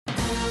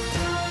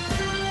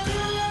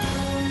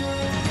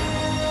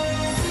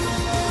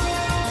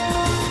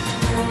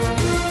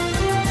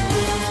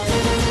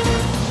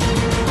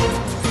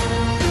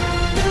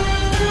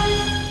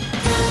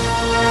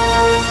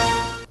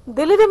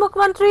दिल्ली के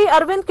मुख्यमंत्री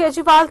अरविंद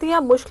केजरीवाल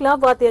दीयां मुश्किलां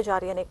वधदियां जा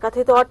रही ने।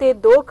 कथित तौर पर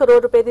 2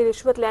 करोड़ रुपए की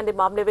रिश्वत लैण के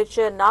मामले में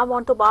नाम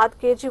आने तो बाद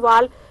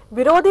केजरीवाल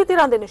विरोधी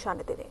धिरां के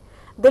निशाने ते ने।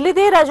 दिल्ली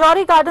के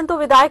राजौरी गार्डन तो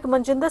विधायक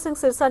मनजिंदर सिंह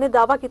सिरसा ने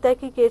दावा किया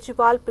कि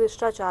केजरीवाल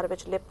भ्रिष्टाचार में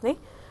लिप्त ने।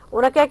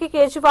 उन्होंने कहा कि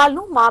केजरीवाल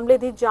नूं मामले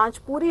की जांच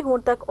पूरी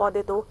होने तक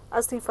ओहदे तो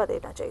अस्तीफा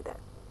देना चाहिए।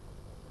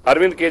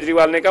 अरविंद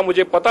केजरीवाल ने कहा,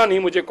 मुझे पता नहीं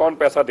मुझे कौन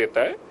पैसा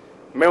देता है,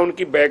 मैं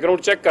उनकी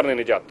बैकग्राउंड चेक करने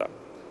नहीं जाता।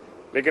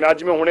 लेकिन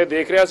अज मैं हुणे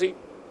देख रहा सी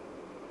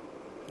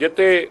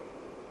जिथे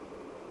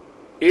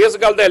इस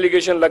गल का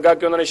एलीगेशन लगा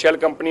कि उन्होंने शैल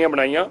कंपनियां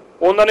बनाईयां,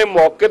 उन्होंने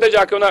मौके पर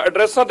जाके उन्होंने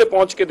एड्रैसां ते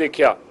पहुंच के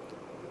देखा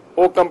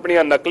वो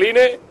कंपनियां नकली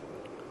ने।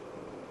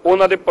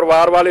 उन्होंने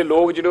परिवार वाले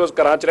लोग जो उस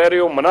घर च रह रहे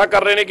हो मना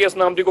कर रहे हैं कि इस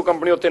नाम की कोई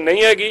कंपनी उत्थे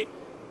नहीं हैगी।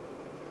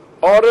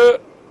 और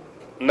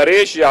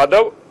नरेश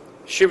यादव,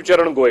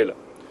 शिवचरण गोयल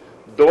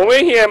दोवें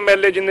ही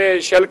MLA जिन्हें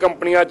शैल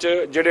कंपनियां च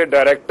जिहड़े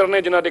डायरैक्टर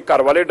ने, जिन्हां दे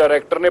घर वाले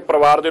डायरैक्टर ने,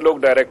 परिवार के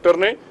लोग डायरैक्टर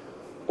ने,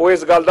 वो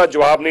इस गल का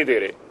जवाब नहीं दे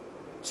रहे।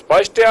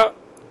 स्पष्ट आ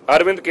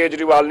अरविंद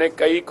केजरीवाल ने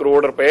कई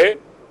करोड़ रुपए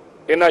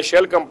इन्हां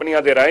शैल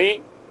कंपनियां दे राहीं,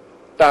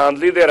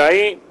 धांधली दे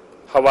राहीं,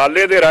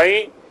 हवाले दे राहीं,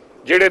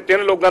 जिहड़े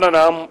 3 लोगों का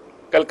नाम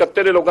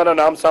कलकत्ते के लोगों का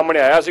नाम सामने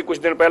आया सी कुछ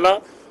दिन पहला,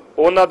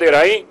 उन्हां दे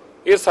राहीं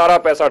ये सारा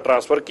पैसा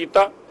ट्रांसफर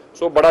किया।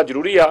 सो बड़ा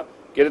जरूरी आ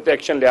कि इहदे ते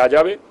एक्शन लिया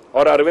जाए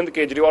और अरविंद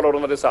केजरीवाल और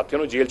उन्हां दे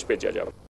साथियों को जेल च भेजा जाए।